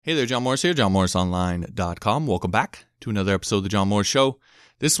Hey there, John Morris here, johnmorrisonline.com. Welcome back to another episode of The John Morris Show.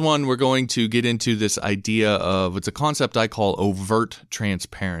 This one, we're going to get into this idea of, it's a concept I call overt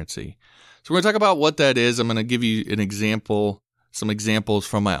transparency. So we're going to talk about what that is. I'm going to give you an example, some examples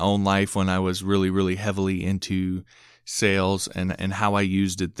from my own life when I was really heavily into sales and how I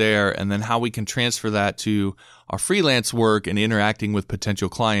used it there, and then how we can transfer that to our freelance work and interacting with potential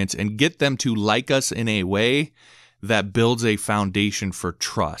clients and get them to like us in a way that builds a foundation for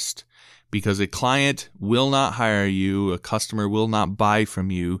trust, because a client will not hire you, a customer will not buy from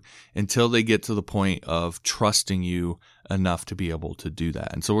you until they get to the point of trusting you enough to be able to do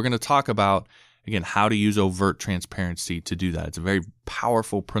that. And so we're going to talk about, again, how to use overt transparency to do that. It's a very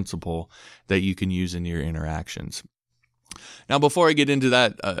powerful principle that you can use in your interactions. Now, before I get into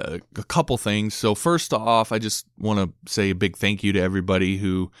that, a couple things. So first off, I just want to say a big thank you to everybody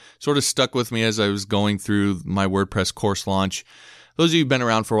who sort of stuck with me as I was going through my WordPress course launch. Those of you who've been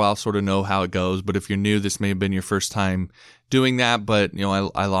around for a while sort of know how it goes, but if you're new, this may have been your first time doing that. But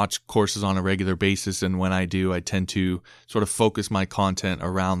I launch courses on a regular basis, and when I do, I tend to sort of focus my content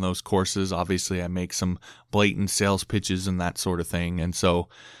around those courses. Obviously, I make some blatant sales pitches and that sort of thing, and so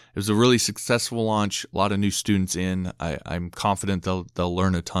it was a really successful launch. A lot of new students in. I'm confident they'll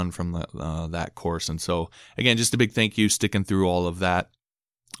learn a ton from that course. And so, again, just a big thank you sticking through all of that.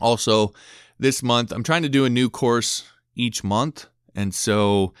 Also, this month, I'm trying to do a new course each month. And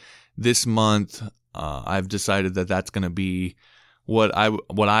so this month, I've decided that that's going to be what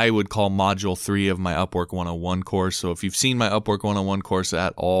I would call Module 3 of my Upwork 101 course. So if you've seen my Upwork 101 course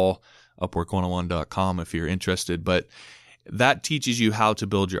at all, upwork101.com if you're interested. But that teaches you how to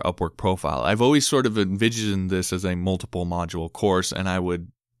build your Upwork profile. I've always sort of envisioned this as a multiple module course, and I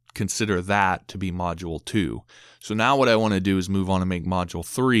would consider that to be module 2. So now what I want to do is move on and make module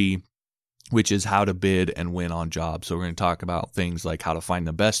 3, which is how to bid and win on jobs. So we're going to talk about things like how to find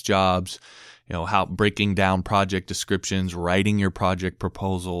the best jobs, how breaking down project descriptions, writing your project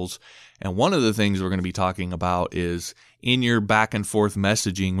proposals. And one of the things we're going to be talking about is in your back and forth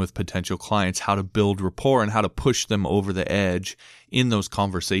messaging with potential clients, how to build rapport and how to push them over the edge in those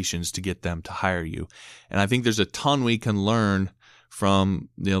conversations to get them to hire you. And I think there's a ton we can learn from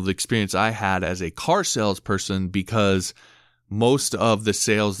the experience I had as a car salesperson, because most of the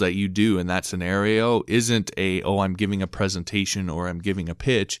sales that you do in that scenario isn't I'm giving a presentation or I'm giving a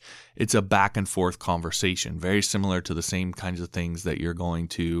pitch. It's a back and forth conversation, very similar to the same kinds of things that you're going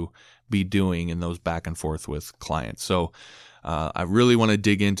to be doing in those back and forth with clients. So I really want to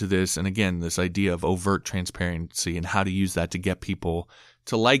dig into this. And again, this idea of overt transparency and how to use that to get people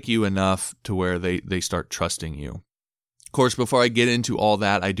to like you enough to where they start trusting you. Of course, before I get into all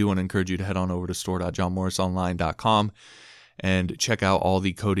that, I do want to encourage you to head on over to store.johnmorrisonline.com and check out all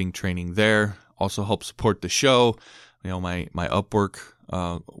the coding training there. Also help support the show. My Upwork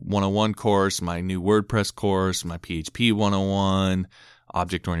 101 course, my new WordPress course, my PHP 101,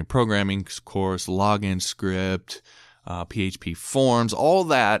 object-oriented programming course, login script, PHP forms, all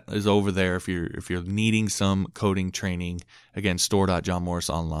that is over there if you're needing some coding training. Again,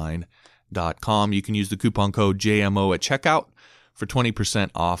 store.johnmorrisonline.com. You can use the coupon code JMO at checkout for 20%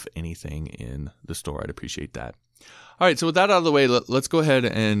 off anything in the store. I'd appreciate that. All right, so with that out of the way, let's go ahead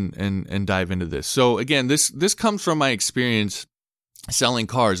and dive into this. So again, this comes from my experience selling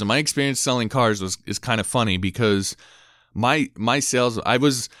cars, and my experience selling cars is kind of funny because my sales, I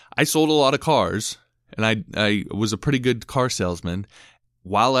sold a lot of cars, and I was a pretty good car salesman,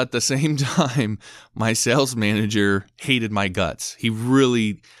 while at the same time my sales manager hated my guts. He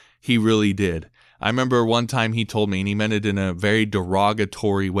really did. I remember one time he told me, and he meant it in a very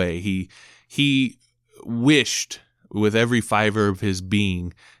derogatory way. He wished with every fiber of his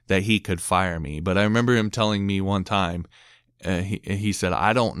being that he could fire me. But I remember him telling me one time, he said,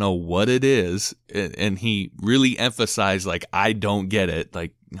 I don't know what it is. And he really emphasized, like, I don't get it.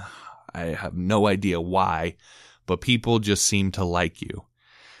 Like, I have no idea why, but people just seem to like you.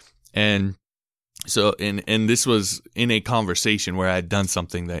 And so, and this was in a conversation where I had done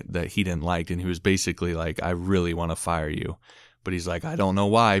something that he didn't like. And he was basically like, I really want to fire you. But he's like, I don't know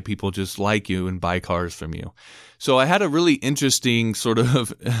why, people just like you and buy cars from you. So I had a really interesting sort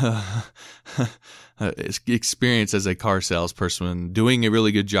of experience as a car salesperson, doing a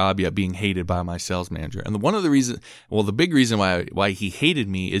really good job, yet being hated by my sales manager. And one of the reasons, the big reason why he hated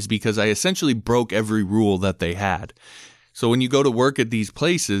me is because I essentially broke every rule that they had. So when you go to work at these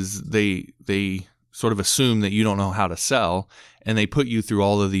places, they sort of assume that you don't know how to sell, and they put you through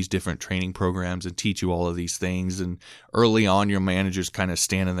all of these different training programs and teach you all of these things. And early on, your manager's kind of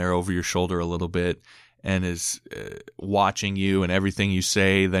standing there over your shoulder a little bit and is watching you and everything you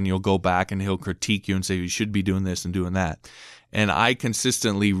say. Then you'll go back and he'll critique you and say, you should be doing this and doing that. And I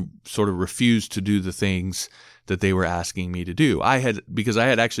consistently sort of refused to do the things that they were asking me to do. Because I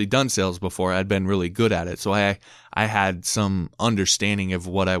had actually done sales before, I'd been really good at it. So I had some understanding of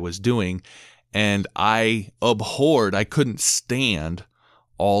what I was doing, and I couldn't stand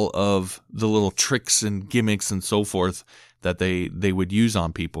all of the little tricks and gimmicks and so forth that they would use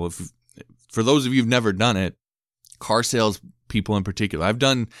on people. For those of you who've never done it, car sales people in particular, I've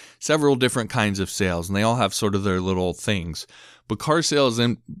done several different kinds of sales, and they all have sort of their little things. But car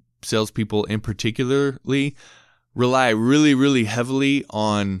salespeople in particularly rely really, really heavily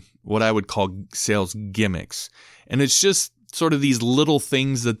on what I would call sales gimmicks. And it's just sort of these little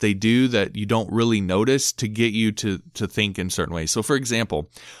things that they do that you don't really notice to get you to think in certain ways. So for example,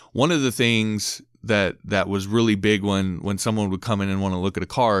 one of the things that was really big when someone would come in and want to look at a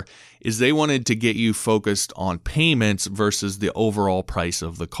car is they wanted to get you focused on payments versus the overall price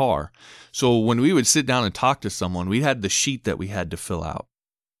of the car. So when we would sit down and talk to someone, we had the sheet that we had to fill out.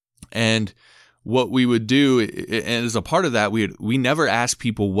 And what we would do, and as a part of that, we never asked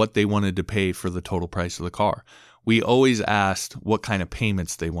people what they wanted to pay for the total price of the car. We always asked what kind of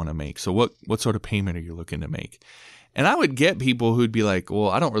payments they want to make. So what sort of payment are you looking to make? And I would get people who'd be like, well,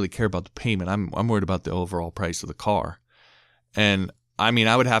 I don't really care about the payment. I'm worried about the overall price of the car. And I mean,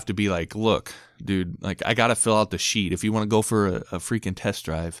 I would have to be like, look, dude, like I got to fill out the sheet. If you want to go for a freaking test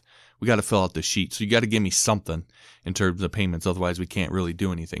drive, we got to fill out the sheet. So you got to give me something in terms of payments. Otherwise, we can't really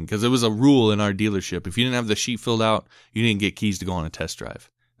do anything. Because it was a rule in our dealership. If you didn't have the sheet filled out, you didn't get keys to go on a test drive.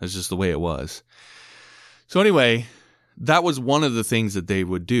 That's just the way it was. So anyway, that was one of the things that they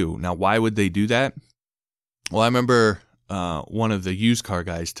would do. Now, why would they do that? Well, I remember one of the used car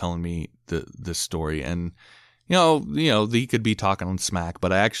guys telling me this story, and you know, he could be talking on smack,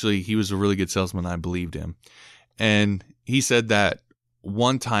 but he was a really good salesman. I believed him, and he said that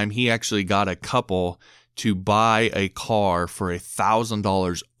one time he actually got a couple to buy a car for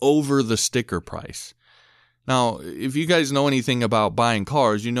 $1,000 over the sticker price. Now, if you guys know anything about buying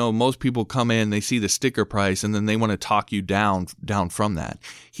cars, you know most people come in, they see the sticker price, and then they want to talk you down from that.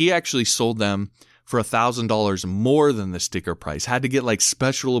 He actually sold them for $1,000 more than the sticker price. Had to get like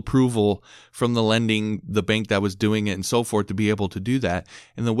special approval from the bank that was doing it and so forth to be able to do that.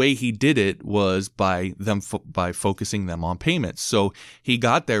 And the way he did it was by focusing them on payments. So he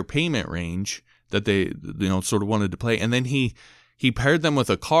got their payment range that they sort of wanted to play, and then he paired them with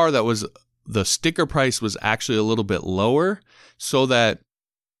a car that was the sticker price was actually a little bit lower, so that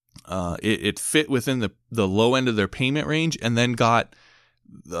it fit within the low end of their payment range, and then got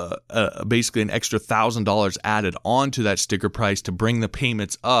basically an extra $1,000 added onto that sticker price to bring the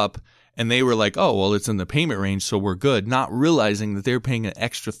payments up. And they were like, oh, well, it's in the payment range, so we're good, not realizing that they're paying an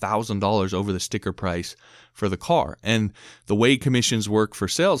extra $1,000 over the sticker price for the car. And the way commissions work for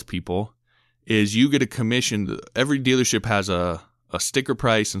salespeople is you get a commission. Every dealership has a sticker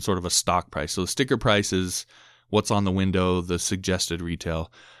price and sort of a stock price. So the sticker price is what's on the window, the suggested retail.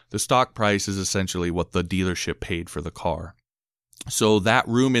 The stock price is essentially what the dealership paid for the car. So that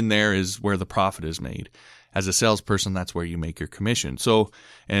room in there is where the profit is made. As a salesperson, that's where you make your commission. So,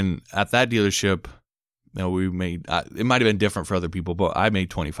 and at that dealership, we made, it might have been different for other people, but I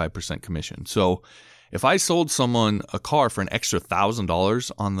made 25% commission. So if I sold someone a car for an extra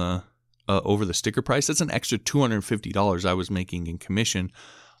 $1,000 on the over the sticker price, that's an extra $250 I was making in commission,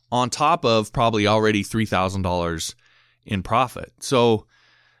 on top of probably already $3,000 in profit. So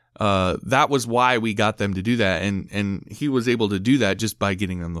that was why we got them to do that. And he was able to do that just by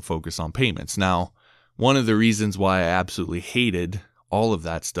getting them to focus on payments. Now, one of the reasons why I absolutely hated all of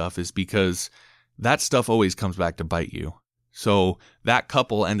that stuff is because that stuff always comes back to bite you. So that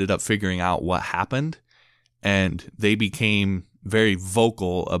couple ended up figuring out what happened, and they became very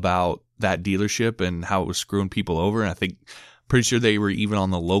vocal about that dealership and how it was screwing people over. And I think pretty sure they were even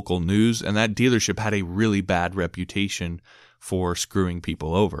on the local news, and that dealership had a really bad reputation for screwing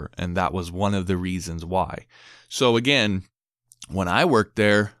people over. And that was one of the reasons why. So again, when I worked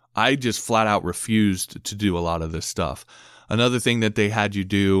there, I just flat out refused to do a lot of this stuff. Another thing that they had you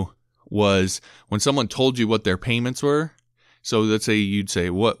do was when someone told you what their payments were. So let's say you'd say,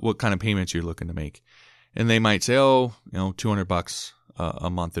 what kind of payments you're looking to make? And they might say, $200 a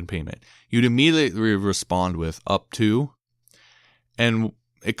month in payment. You'd immediately respond with up to. And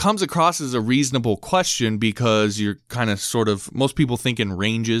it comes across as a reasonable question because you're kind of sort of, most people think in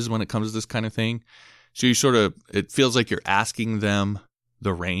ranges when it comes to this kind of thing. So it feels like you're asking them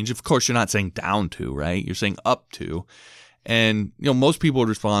the range. Of course, you're not saying down to, right? You're saying up to. And, most people would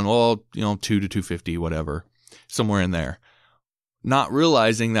respond, well, 2 to 250, whatever, somewhere in there. Not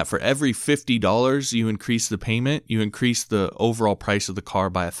realizing that for every $50 you increase the payment, you increase the overall price of the car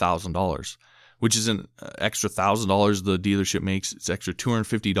by $1,000, which is an extra $1,000 the dealership makes. It's extra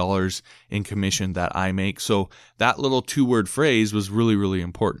 $250 in commission that I make. So that little 2-word phrase was really, really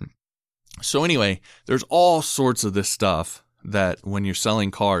important. So anyway, there's all sorts of this stuff that when you're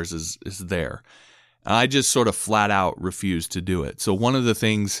selling cars is there. I just sort of flat out refused to do it. So one of the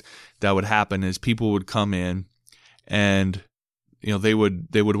things that would happen is people would come in and they would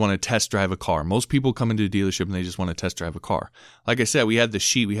want to test drive a car. Most people come into a dealership and they just want to test drive a car. Like I said, we had the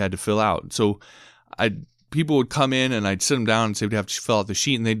sheet we had to fill out. So people would come in and I'd sit them down and say we'd have to fill out the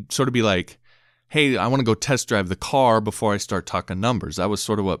sheet, and they'd sort of be like, hey, I want to go test drive the car before I start talking numbers. That was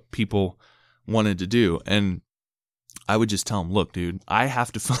sort of what people wanted to do. And I would just tell them, look, dude, I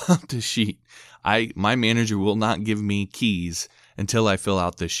have to fill out this sheet. My manager will not give me keys until I fill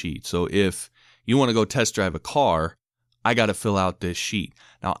out this sheet. So if you want to go test drive a car, I got to fill out this sheet.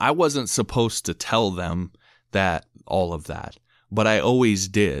 Now, I wasn't supposed to tell them all of that, but I always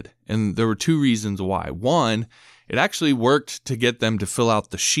did. And there were 2 reasons why. One, it actually worked to get them to fill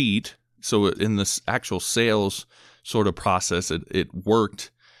out the sheet. So in this actual sales sort of process, it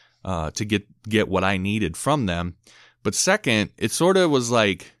worked to get what I needed from them. But second, it sort of was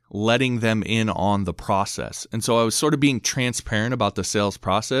like letting them in on the process. And so I was sort of being transparent about the sales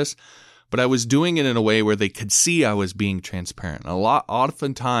process, but I was doing it in a way where they could see I was being transparent.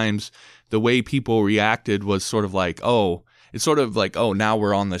 Oftentimes, the way people reacted was sort of like, oh, now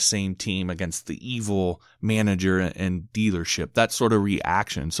we're on the same team against the evil manager and dealership. That sort of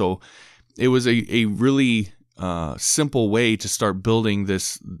reaction. So it was a really simple way to start building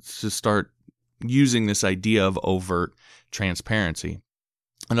this, to start using this idea of overt transparency.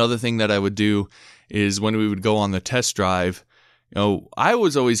 Another thing that I would do is when we would go on the test drive, I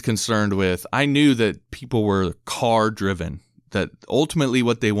was always concerned with, I knew that people were car driven, that ultimately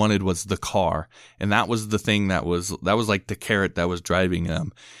what they wanted was the car. And that was the thing that was like the carrot that was driving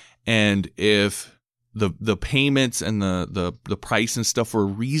them. And if the payments and the price and stuff were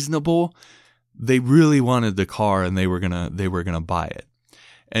reasonable, they really wanted the car and they were going to buy it.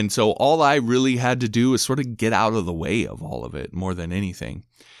 And so all I really had to do was sort of get out of the way of all of it more than anything.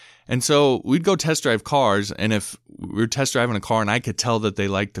 And so we'd go test drive cars, and if we were test driving a car and I could tell that they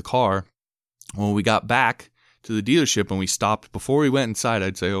liked the car, when we got back to the dealership and we stopped, before we went inside,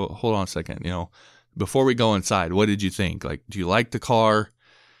 I'd say, oh, hold on a second, before we go inside, what did you think? Like, do you like the car?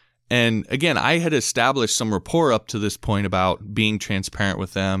 And again, I had established some rapport up to this point about being transparent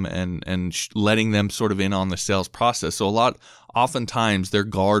with them and letting them sort of in on the sales process. So oftentimes their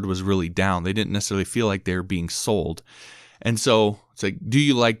guard was really down. They didn't necessarily feel like they were being sold. And so it's like, do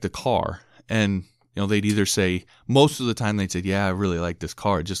you like the car? And, they'd either say, most of the time they'd say, yeah, I really like this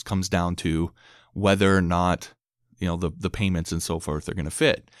car. It just comes down to whether or not, the payments and so forth are going to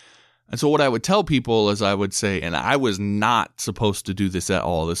fit. And so what I would tell people is I would say, and I was not supposed to do this at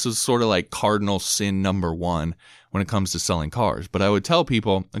all. This is sort of like cardinal sin number 1 when it comes to selling cars. But I would tell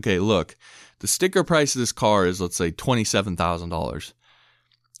people, okay, look, the sticker price of this car is, let's say, $27,000.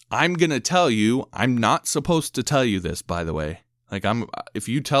 I'm going to tell you, I'm not supposed to tell you this, by the way. Like, if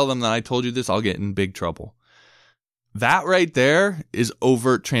you tell them that I told you this, I'll get in big trouble. That right there is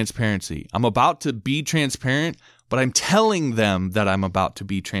overt transparency. I'm about to be transparent, but I'm telling them that I'm about to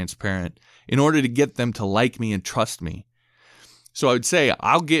be transparent in order to get them to like me and trust me. So I would say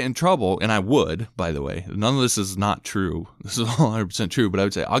I'll get in trouble, and I would, by the way. None of this is not true. This is all 100% true, but I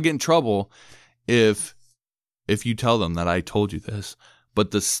would say I'll get in trouble if you tell them that I told you this.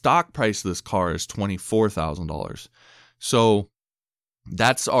 But the stock price of this car is $24,000. So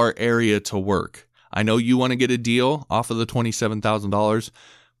that's our area to work. I know you want to get a deal off of the $27,000,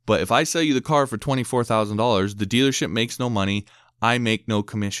 but if I sell you the car for $24,000, the dealership makes no money. I make no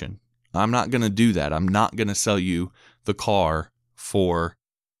commission. I'm not going to do that. I'm not going to sell you the car for,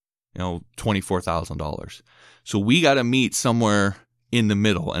 $24,000. So we got to meet somewhere in the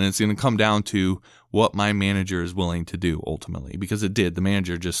middle, and it's going to come down to what my manager is willing to do ultimately, because it did. The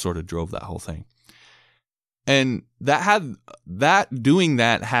manager just sort of drove that whole thing. And there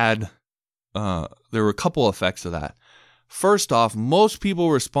were a couple effects of that. First off, most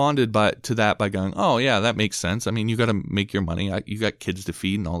people responded to that by going, oh yeah, that makes sense. I mean, you got to make your money. You got kids to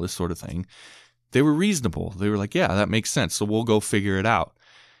feed and all this sort of thing. They were reasonable. They were like, yeah, that makes sense. So we'll go figure it out.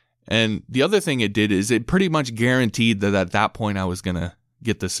 And the other thing it did is it pretty much guaranteed that at that point I was going to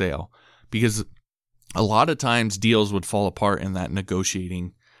get the sale, because a lot of times deals would fall apart in that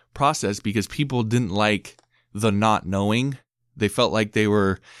negotiating process because people didn't like the not knowing. They felt like they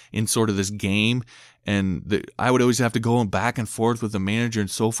were in sort of this game, and I would always have to go back and forth with the manager and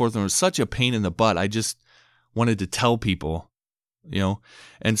so forth. And it was such a pain in the butt. I just wanted to tell people,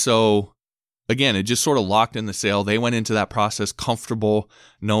 And so again, it just sort of locked in the sale. They went into that process comfortable,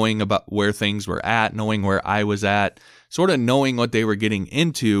 knowing about where things were at, knowing where I was at, sort of knowing what they were getting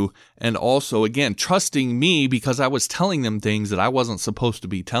into, and also, again, trusting me because I was telling them things that I wasn't supposed to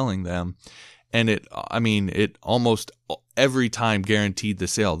be telling them. And it almost every time guaranteed the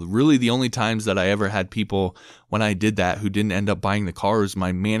sale. Really, the only times that I ever had people when I did that who didn't end up buying the car was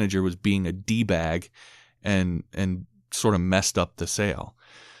my manager was being a D-bag and sort of messed up the sale.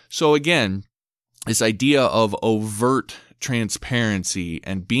 So again, this idea of overt transparency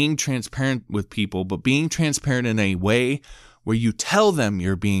and being transparent with people, but being transparent in a way where you tell them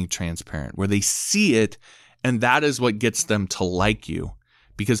you're being transparent, where they see it, and that is what gets them to like you.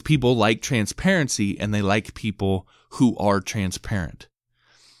 Because people like transparency and they like people who are transparent.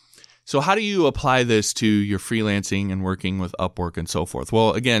 So how do you apply this to your freelancing and working with Upwork and so forth?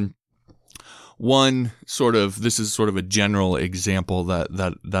 Well, again, this is sort of a general example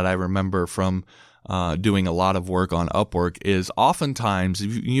that I remember from doing a lot of work on Upwork is oftentimes,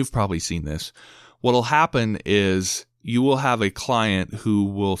 you've probably seen this, what'll happen is you will have a client who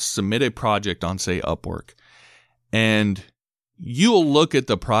will submit a project on, say, Upwork, and you'll look at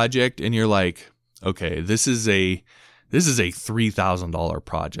the project and you're like, okay, this is a $3,000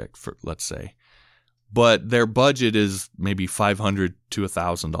 project, for, let's say, but their budget is maybe $500 to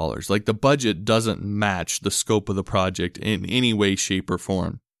 $1,000. Like, the budget doesn't match the scope of the project in any way, shape, or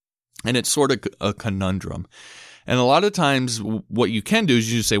form. And it's sort of a conundrum. And a lot of times what you can do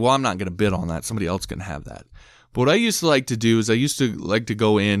is you just say, well, I'm not going to bid on that. Somebody else can have that. But what I used to like to do is I used to like to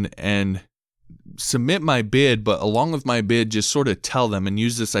go in and submit my bid, but along with my bid, just sort of tell them and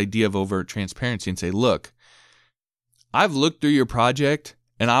use this idea of overt transparency and say, look, I've looked through your project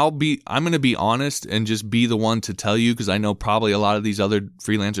and I'm going to be honest and just be the one to tell you, because I know probably a lot of these other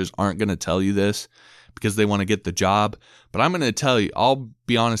freelancers aren't going to tell you this because they want to get the job. But I'm going to tell you, I'll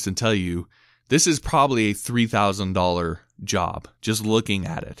be honest and tell you, this is probably a $3,000 job, just looking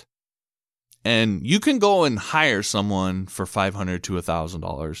at it. And you can go and hire someone for $500 to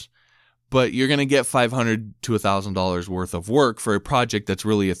 $1,000. But you're going to get $500 to $1,000 worth of work for a project that's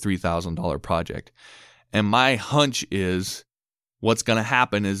really a $3,000 project. And my hunch is what's going to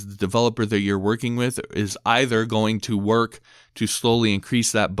happen is the developer that you're working with is either going to work to slowly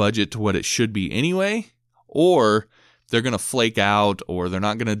increase that budget to what it should be anyway, or they're going to flake out, or they're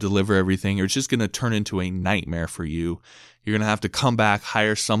not going to deliver everything, or it's just going to turn into a nightmare for you. You're going to have to come back,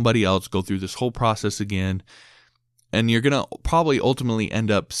 hire somebody else, go through this whole process again. And you're going to probably ultimately end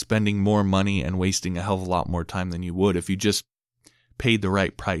up spending more money and wasting a hell of a lot more time than you would if you just paid the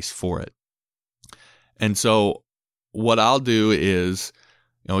right price for it. And so what I'll do is,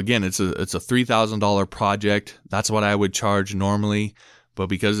 again, it's a $3,000 project. That's what I would charge normally. But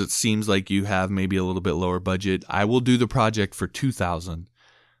because it seems like you have maybe a little bit lower budget, I will do the project for $2,000.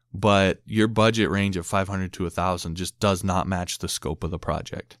 But your budget range of $500 to $1,000 just does not match the scope of the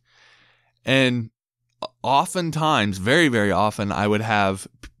project. And oftentimes, very, very often, I would have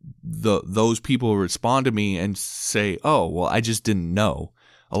those people respond to me and say, oh, well, I just didn't know.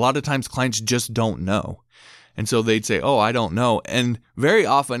 A lot of times clients just don't know. And so they'd say, oh, I don't know. And very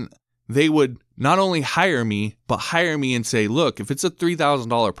often they would not only hire me, but hire me and say, look, if it's a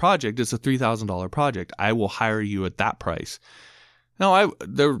 $3,000 project, it's a $3,000 project. I will hire you at that price. Now,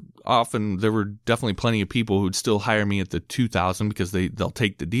 there were definitely plenty of people who'd still hire me at the $2,000 because they'll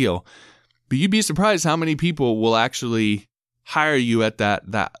take the deal. But you'd be surprised how many people will actually hire you at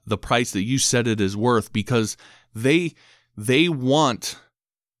the price that you said it is worth, because they want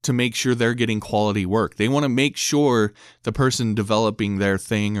to make sure they're getting quality work. They want to make sure the person developing their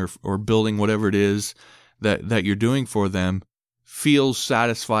thing or building whatever it is that you're doing for them feels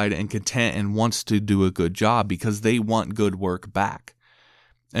satisfied and content and wants to do a good job because they want good work back.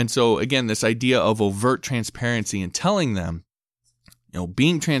 And so again, this idea of overt transparency and telling them,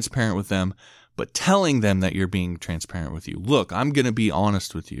 being transparent with them, but telling them that you're being transparent with you. Look, I'm going to be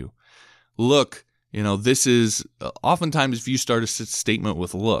honest with you. Look, this is oftentimes if you start a statement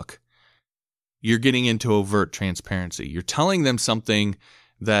with look, you're getting into overt transparency. You're telling them something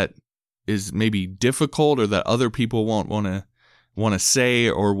that is maybe difficult or that other people won't want to say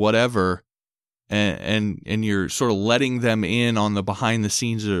or whatever. And you're sort of letting them in on the behind the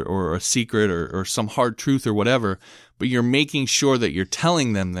scenes or a secret or some hard truth or whatever, but you're making sure that you're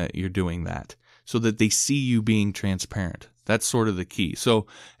telling them that you're doing that so that they see you being transparent. That's sort of the key. So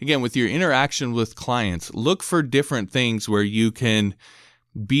again, with your interaction with clients, look for different things where you can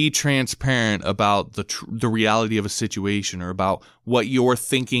be transparent about the reality of a situation or about what you're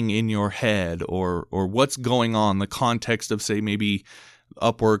thinking in your head or what's going on, the context of, say, maybe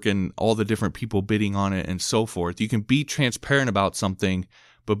Upwork and all the different people bidding on it and so forth. You can be transparent about something,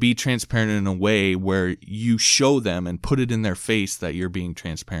 but be transparent in a way where you show them and put it in their face that you're being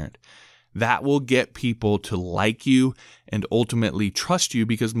transparent. That will get people to like you and ultimately trust you,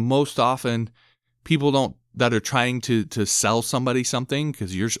 because most often people that are trying to sell somebody something,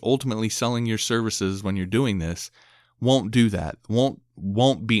 because you're ultimately selling your services when you're doing this, won't do that,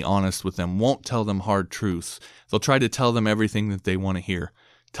 won't be honest with them, won't tell them hard truths. They'll try to tell them everything that they want to hear.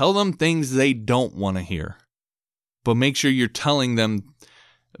 Tell them things they don't want to hear, but make sure you're telling them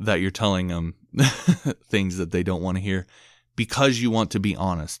that you're telling them things that they don't want to hear, because you want to be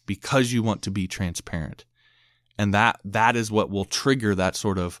honest, because you want to be transparent. And that is what will trigger that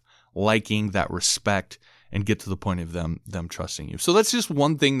sort of liking, that respect, and get to the point of them trusting you. So that's just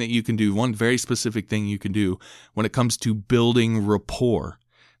one thing that you can do, one very specific thing you can do when it comes to building rapport.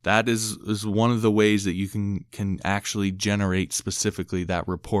 That is one of the ways that you can actually generate specifically that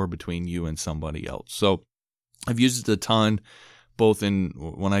rapport between you and somebody else. So I've used it a ton, both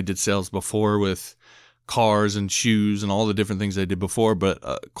when I did sales before with cars and shoes and all the different things I did before,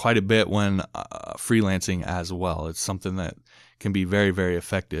 but quite a bit when freelancing as well. It's something that can be very, very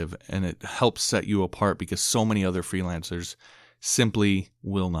effective, and it helps set you apart because so many other freelancers simply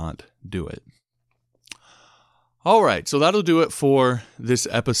will not do it. All right, so that'll do it for this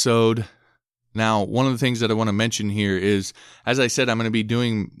episode. Now, one of the things that I want to mention here is, as I said, I'm going to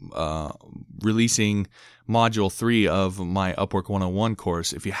be releasing Module 3 of my Upwork 101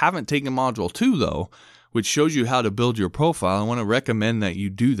 course. If you haven't taken Module 2, though, which shows you how to build your profile, I want to recommend that you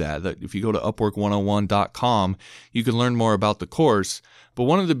do that. That if you go to Upwork101.com, you can learn more about the course. But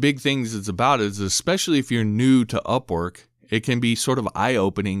one of the big things it's about is, especially if you're new to Upwork, it can be sort of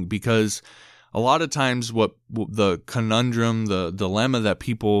eye-opening, because a lot of times what the conundrum, the dilemma that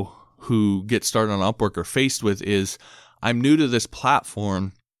people who get started on Upwork are faced with is, I'm new to this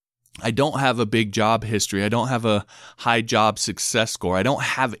platform. I don't have a big job history. I don't have a high job success score. I don't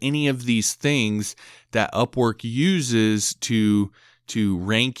have any of these things that Upwork uses to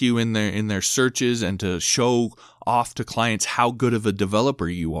rank you in their searches and to show off to clients how good of a developer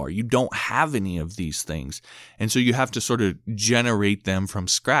you are. You don't have any of these things. And so you have to sort of generate them from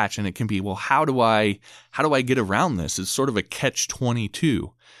scratch. And it can be, well, how do I get around this? It's sort of a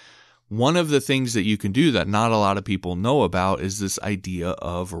catch-22. One of the things that you can do that not a lot of people know about is this idea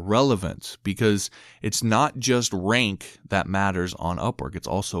of relevance, because it's not just rank that matters on Upwork. It's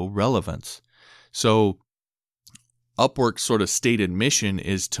also relevance. So Upwork's sort of stated mission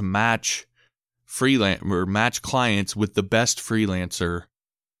is to match clients with the best freelancer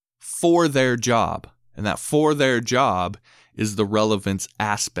for their job. And that for their job is the relevance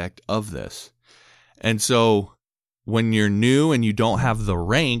aspect of this. And so when you're new and you don't have the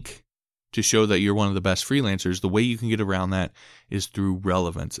rank to show that you're one of the best freelancers, the way you can get around that is through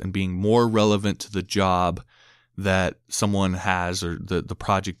relevance and being more relevant to the job that someone has, or the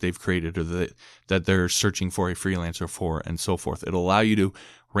project they've created, or that they're searching for a freelancer for, and so forth. It'll allow you to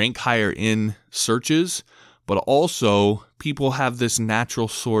rank higher in searches, but also people have this natural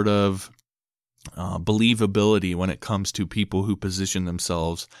sort of believability when it comes to people who position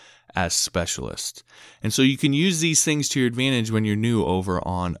themselves as specialists. And so you can use these things to your advantage when you're new over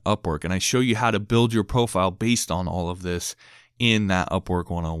on Upwork. And I show you how to build your profile based on all of this in that Upwork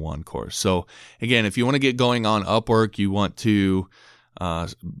 101 course. So again, if you want to get going on Upwork, you want to,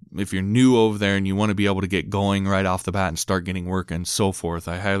 if you're new over there and you want to be able to get going right off the bat and start getting work and so forth,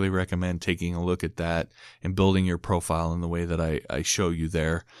 I highly recommend taking a look at that and building your profile in the way that I show you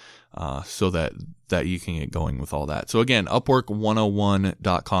there. So that you can get going with all that. So again,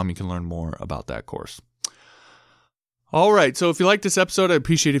 Upwork101.com, you can learn more about that course. All right, so if you like this episode, I'd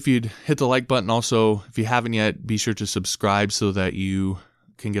appreciate if you'd hit the like button. Also, if you haven't yet, be sure to subscribe so that you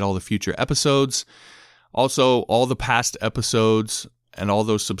can get all the future episodes. Also, all the past episodes and all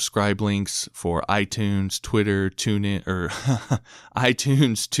those subscribe links for iTunes, Twitter, TuneIn, or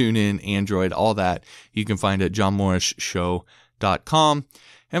iTunes, TuneIn, Android, all that you can find at johnmorrisshow.com.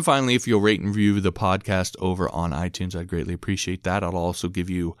 And finally, if you'll rate and review the podcast over on iTunes, I'd greatly appreciate that. I'll also give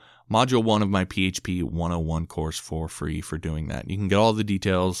you Module 1 of my PHP 101 course for free for doing that. You can get all the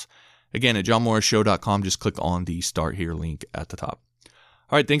details, again, at johnmorrisshow.com. Just click on the Start Here link at the top.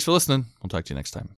 All right, thanks for listening. I'll talk to you next time.